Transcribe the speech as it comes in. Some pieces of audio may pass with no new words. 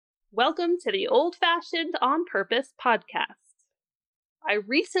Welcome to the Old Fashioned on Purpose podcast. I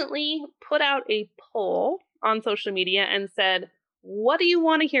recently put out a poll on social media and said, what do you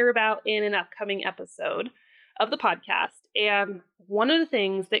want to hear about in an upcoming episode of the podcast? And one of the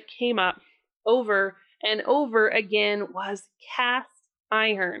things that came up over and over again was cast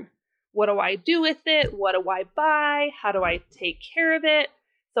iron. What do I do with it? What do I buy? How do I take care of it?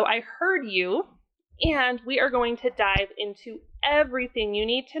 So I heard you, and we are going to dive into everything you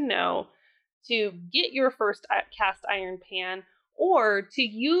need to know to get your first cast iron pan, or to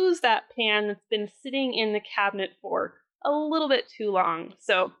use that pan that's been sitting in the cabinet for a little bit too long.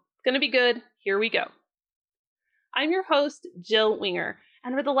 So it's going to be good. Here we go. I'm your host, Jill Winger,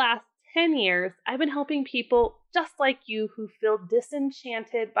 and for the last 10 years, I've been helping people just like you who feel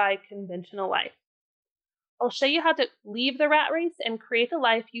disenchanted by conventional life. I'll show you how to leave the rat race and create the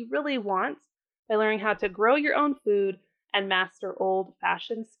life you really want by learning how to grow your own food and master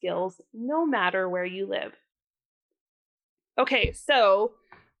old-fashioned skills no matter where you live. Okay, so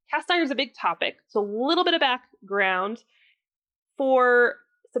cast iron is a big topic. So a little bit of background for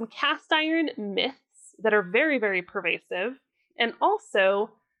some cast iron myths that are very, very pervasive, and also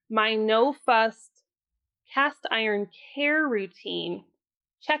my no-fuss cast iron care routine.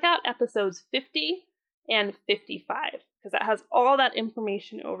 Check out episodes 50 and 55, because that has all that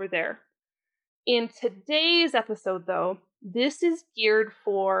information over there. In today's episode, though, this is geared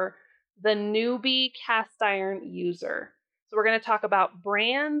for the newbie cast iron user. So we're going to talk about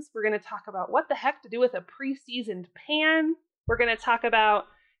brands. We're going to talk about what the heck to do with a pre-seasoned pan. We're going to talk about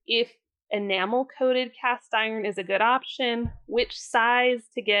if enamel-coated cast iron is a good option, which size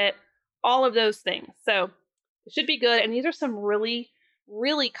to get, all of those things. So it should be good. And these are some really,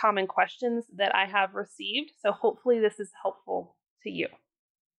 really common questions that I have received. So hopefully this is helpful to you.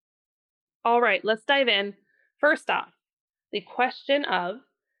 All right, let's dive in. First off, the question of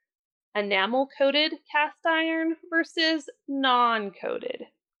enamel-coated cast iron versus non-coated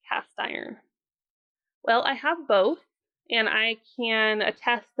cast iron. Well, I have both, and I can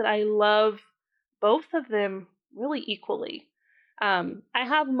attest that I love both of them really equally. I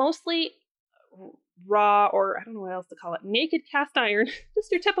have mostly raw, or I don't know what else to call it, naked cast iron,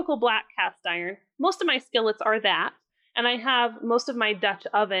 just your typical black cast iron. Most of my skillets are that, and I have most of my Dutch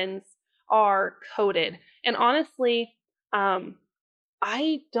ovens are coated. And honestly,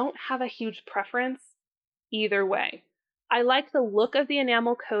 I don't have a huge preference either way. I like the look of the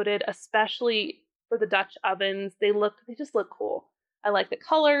enamel coated, especially for the Dutch ovens. They just look cool. I like the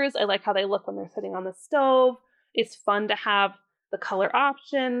colors. I like how they look when they're sitting on the stove. It's fun to have the color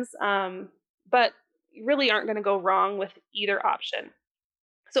options, but you really aren't going to go wrong with either option.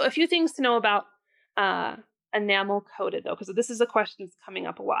 So a few things to know about enamel coated, though, because this is a question that's coming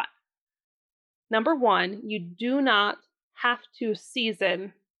up a lot. Number one, you do not have to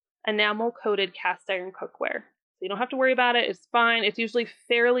season enamel-coated cast iron cookware. So you don't have to worry about it. It's fine. It's usually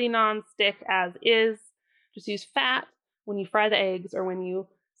fairly non-stick as is. Just use fat when you fry the eggs or when you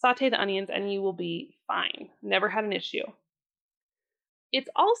saute the onions and you will be fine. Never had an issue. It's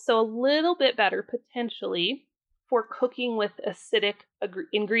also a little bit better potentially for cooking with acidic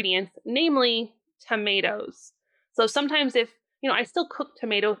ingredients, namely tomatoes. So sometimes I still cook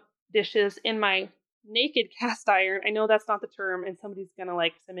tomato dishes in my naked cast iron. I know that's not the term, and somebody's gonna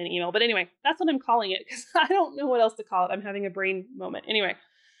send me an email, but anyway, that's what I'm calling it because I don't know what else to call it. I'm having a brain moment. Anyway,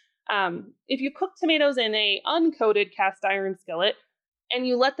 if you cook tomatoes in a uncoated cast iron skillet and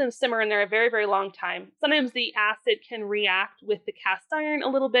you let them simmer in there a very, very long time, sometimes the acid can react with the cast iron a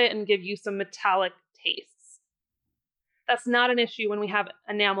little bit and give you some metallic tastes. That's not an issue when we have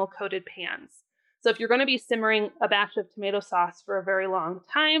enamel coated pans. So if you're going to be simmering a batch of tomato sauce for a very long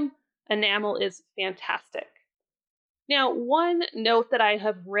time, enamel is fantastic. Now, one note that I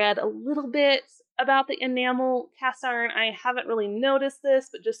have read a little bit about the enamel cast iron, I haven't really noticed this,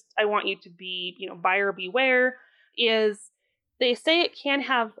 but just I want you to be, buyer beware, is they say it can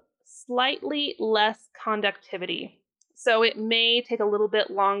have slightly less conductivity. So it may take a little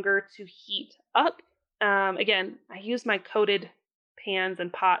bit longer to heat up. Again, I use my coated pans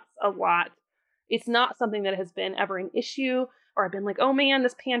and pots a lot. It's not something that has been ever an issue, or I've been like, oh man,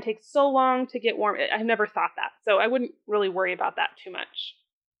 this pan takes so long to get warm. I've never thought that. So I wouldn't really worry about that too much.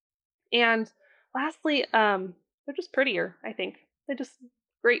 And lastly, they're just prettier, I think. They're just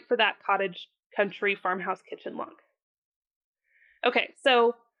great for that cottage country farmhouse kitchen look. Okay,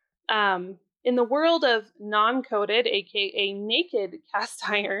 so in the world of non-coated, aka naked cast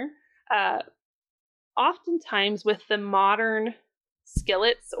iron, oftentimes with the modern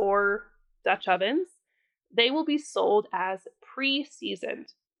skillets or Dutch ovens, they will be sold as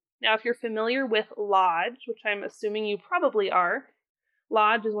pre-seasoned. Now, if you're familiar with Lodge, which I'm assuming you probably are,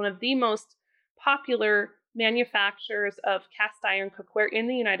 Lodge is one of the most popular manufacturers of cast iron cookware in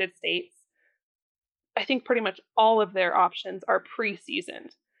the United States. I think pretty much all of their options are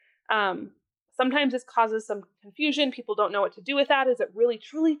pre-seasoned. Sometimes this causes some confusion. People don't know what to do with that. Is it really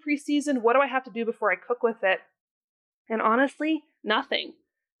truly pre-seasoned? What do I have to do before I cook with it? And honestly, nothing.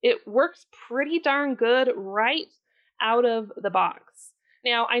 It works pretty darn good right out of the box.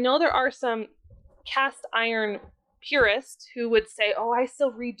 Now, I know there are some cast iron purists who would say, oh, I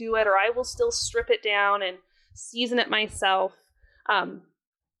still redo it, or I will still strip it down and season it myself.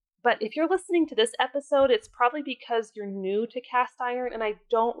 But if you're listening to this episode, it's probably because you're new to cast iron, and I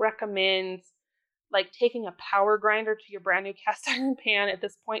don't recommend like taking a power grinder to your brand new cast iron pan at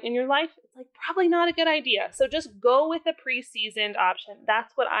this point in your life. It's like probably not a good idea. So just go with a pre-seasoned option.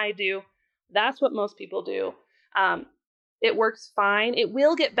 That's what I do. That's what most people do. It works fine. It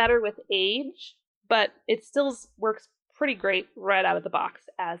will get better with age, but it still works pretty great right out of the box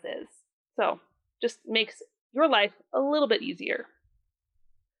as is. So just makes your life a little bit easier.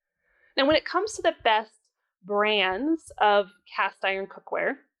 Now, when it comes to the best brands of cast iron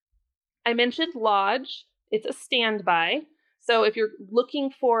cookware, I mentioned Lodge. It's a standby. So if you're looking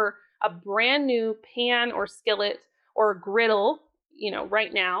for a brand new pan or skillet or griddle,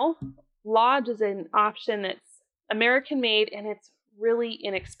 right now, Lodge is an option that's American made and it's really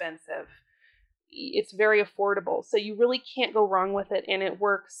inexpensive. It's very affordable. So you really can't go wrong with it, and it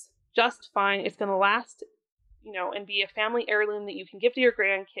works just fine. It's going to last, and be a family heirloom that you can give to your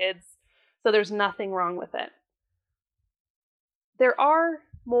grandkids. So there's nothing wrong with it. There are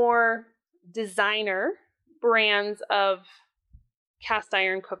more designer brands of cast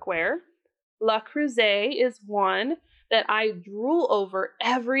iron cookware. Le Creuset is one that I drool over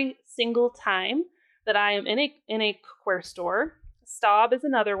every single time that I am in a cookware store. Staub is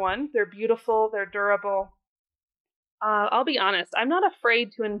another one. They're beautiful. They're durable. I'll be honest. I'm not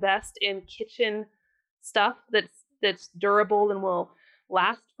afraid to invest in kitchen stuff that's durable and will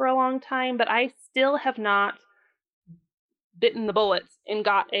last for a long time, but I still have not bitten the bullets and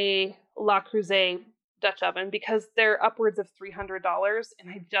got a Le Creuset Dutch oven because they're upwards of $300, and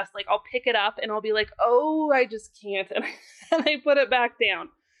I just I'll pick it up and I'll be like, oh, I just can't, and I put it back down.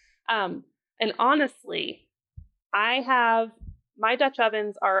 And honestly, I have my Dutch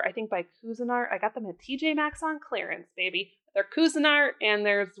ovens are, I think, by Cuisinart. I got them at TJ Maxx on clearance, baby. They're Cuisinart, and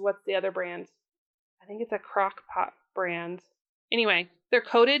there's what's the other brand? I think it's a crock pot brand. Anyway, they're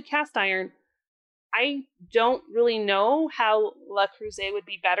coated cast iron. I don't really know how Le Creuset would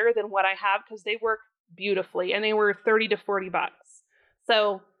be better than what I have because they work beautifully, and they were $30 to $40.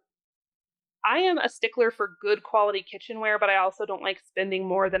 So I am a stickler for good quality kitchenware, but I also don't like spending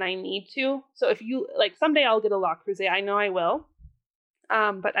more than I need to. So if you someday I'll get a Le Creuset. I know I will,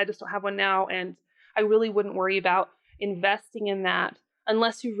 but I just don't have one now, and I really wouldn't worry about investing in that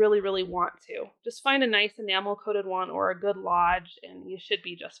unless you really, really want to. Just find a nice enamel coated one or a good Lodge, and you should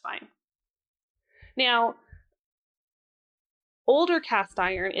be just fine. Now, older cast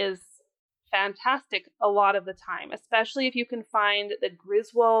iron is fantastic a lot of the time, especially if you can find the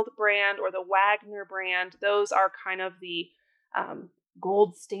Griswold brand or the Wagner brand. Those are kind of the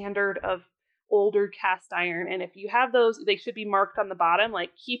gold standard of older cast iron. And if you have those, they should be marked on the bottom,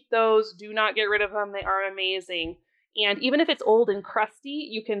 keep those, do not get rid of them. They are amazing. And even if it's old and crusty,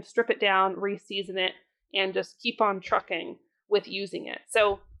 you can strip it down, re-season it, and just keep on trucking with using it.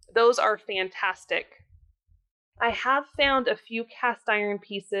 So those are fantastic. I have found a few cast iron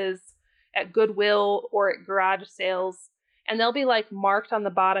pieces at Goodwill or at garage sales, and they'll be marked on the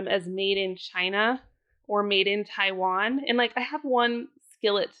bottom as made in China or made in Taiwan. And I have one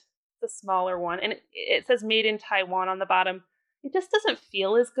skillet, the smaller one, and it says made in Taiwan on the bottom. It just doesn't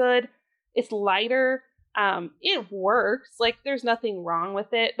feel as good. It's lighter. It works. There's nothing wrong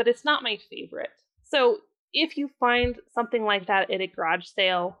with it, but it's not my favorite. So if you find something like that at a garage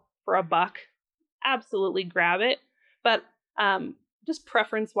sale for $1, absolutely grab it. But just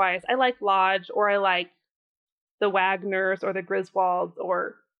preference wise, I like Lodge, or I like the Wagners or the Griswolds,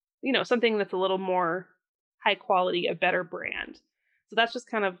 or something that's a little more high quality, a better brand. So that's just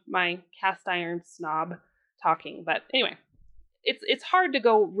kind of my cast iron snob talking. But anyway, it's hard to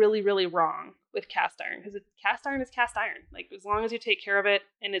go really, really wrong with cast iron, because cast iron is cast iron. As long as you take care of it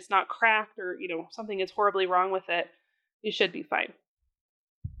and it's not cracked or something is horribly wrong with it, you should be fine.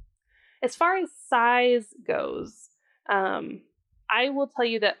 As far as size goes, I will tell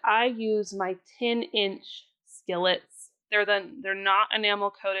you that I use my 10-inch skillets. They're not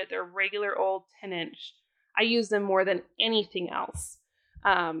enamel coated. They're regular old 10-inch. I use them more than anything else.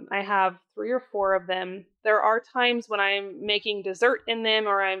 I have 3 or 4 of them. There are times when I'm making dessert in them,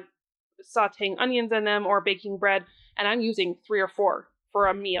 or I'm sauteing onions in them, or baking bread, and I'm using 3 or 4 for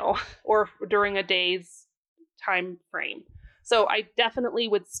a meal or during a day's time frame. So I definitely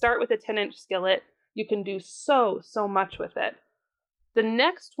would start with a 10-inch skillet. You can do so much with it. The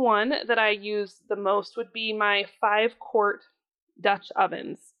next one that I use the most would be my 5-quart Dutch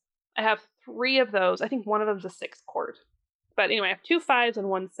ovens. I have 3 of those. I think one of them is a 6-quart. But anyway, I have 2 5s and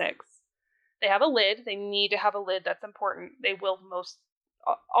 1 6. They have a lid. They need to have a lid. That's important.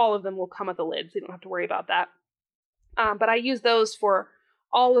 All of them will come with a lid, so you don't have to worry about that. But I use those for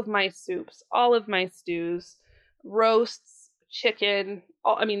all of my soups, all of my stews, roasts, chicken.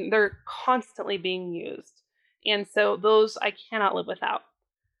 They're constantly being used. And so those I cannot live without.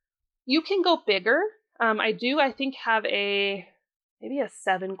 You can go bigger. I think, have maybe a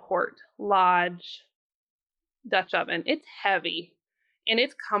 7-quart Lodge Dutch oven. It's heavy and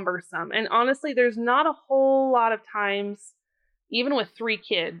it's cumbersome. And honestly, there's not a whole lot of times, even with 3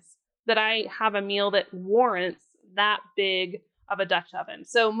 kids, that I have a meal that warrants that big of a Dutch oven.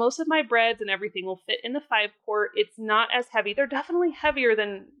 So most of my breads and everything will fit in the 5-quart. It's not as heavy. They're definitely heavier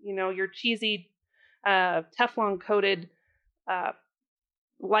than, your cheesy Teflon coated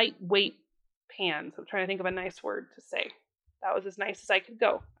lightweight pans. I'm trying to think of a nice word to say. That was as nice as I could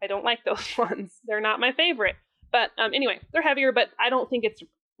go. I don't like those ones. They're not my favorite. But anyway, they're heavier, but I don't think it's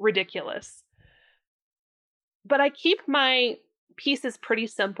ridiculous. But I keep my pieces pretty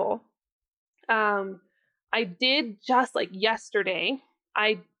simple. I did just like yesterday,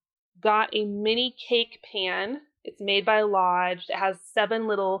 I got a mini cake pan. It's made by Lodge. It has 7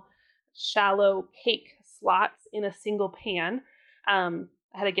 little shallow cake slots in a single pan. I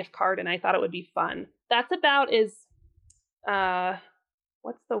had a gift card and I thought it would be fun. That's about as,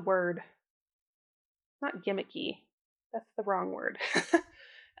 what's the word? Not gimmicky. That's the wrong word.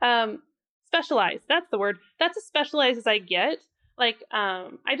 Specialized. That's the word. That's as specialized as I get.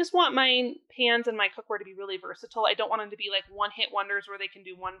 I just want my pans and my cookware to be really versatile. I don't want them to be like one-hit wonders where they can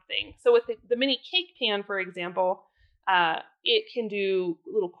do one thing. So with the mini cake pan, for example, it can do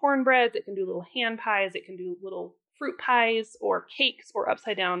little cornbreads, it can do little hand pies, it can do little fruit pies or cakes or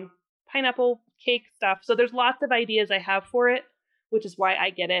upside down pineapple cake stuff. So there's lots of ideas I have for it, which is why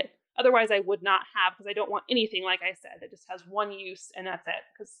I get it. Otherwise, I would not have, because I don't want anything, like I said, that just has one use and that's it,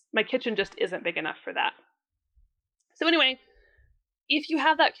 because my kitchen just isn't big enough for that. So anyway, if you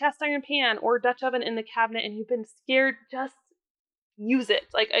have that cast iron pan or Dutch oven in the cabinet and you've been scared, just use it.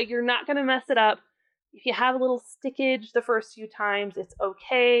 You're not going to mess it up. If you have a little stickage the first few times, it's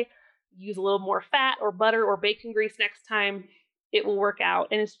okay. Use a little more fat or butter or bacon grease next time. It will work out.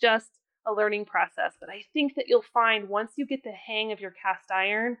 And it's just a learning process. But I think that you'll find once you get the hang of your cast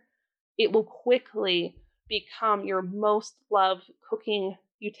iron, it will quickly become your most loved cooking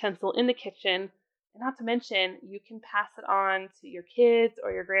utensil in the kitchen. And not to mention, you can pass it on to your kids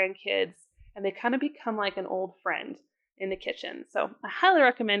or your grandkids, and they kind of become like an old friend in the kitchen. So I highly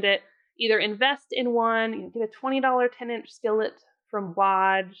recommend it. Either invest in one, get a $20 10-inch skillet from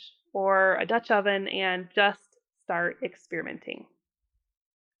Lodge or a Dutch oven, and just start experimenting.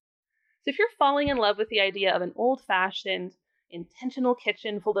 So if you're falling in love with the idea of an old-fashioned, intentional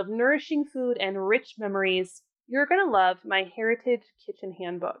kitchen full of nourishing food and rich memories, you're going to love my Heritage Kitchen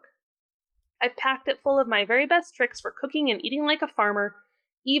Handbook. I've packed it full of my very best tricks for cooking and eating like a farmer,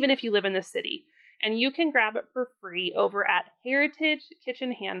 even if you live in the city. And you can grab it for free over at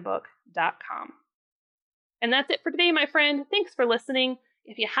heritagekitchenhandbook.com. And that's it for today, my friend. Thanks for listening.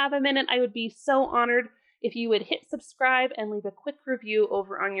 If you have a minute, I would be so honored if you would hit subscribe and leave a quick review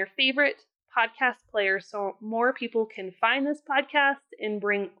over on your favorite podcast player so more people can find this podcast and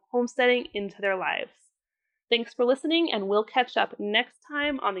bring homesteading into their lives. Thanks for listening, and we'll catch up next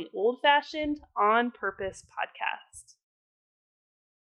time on the Old Fashioned On Purpose podcast.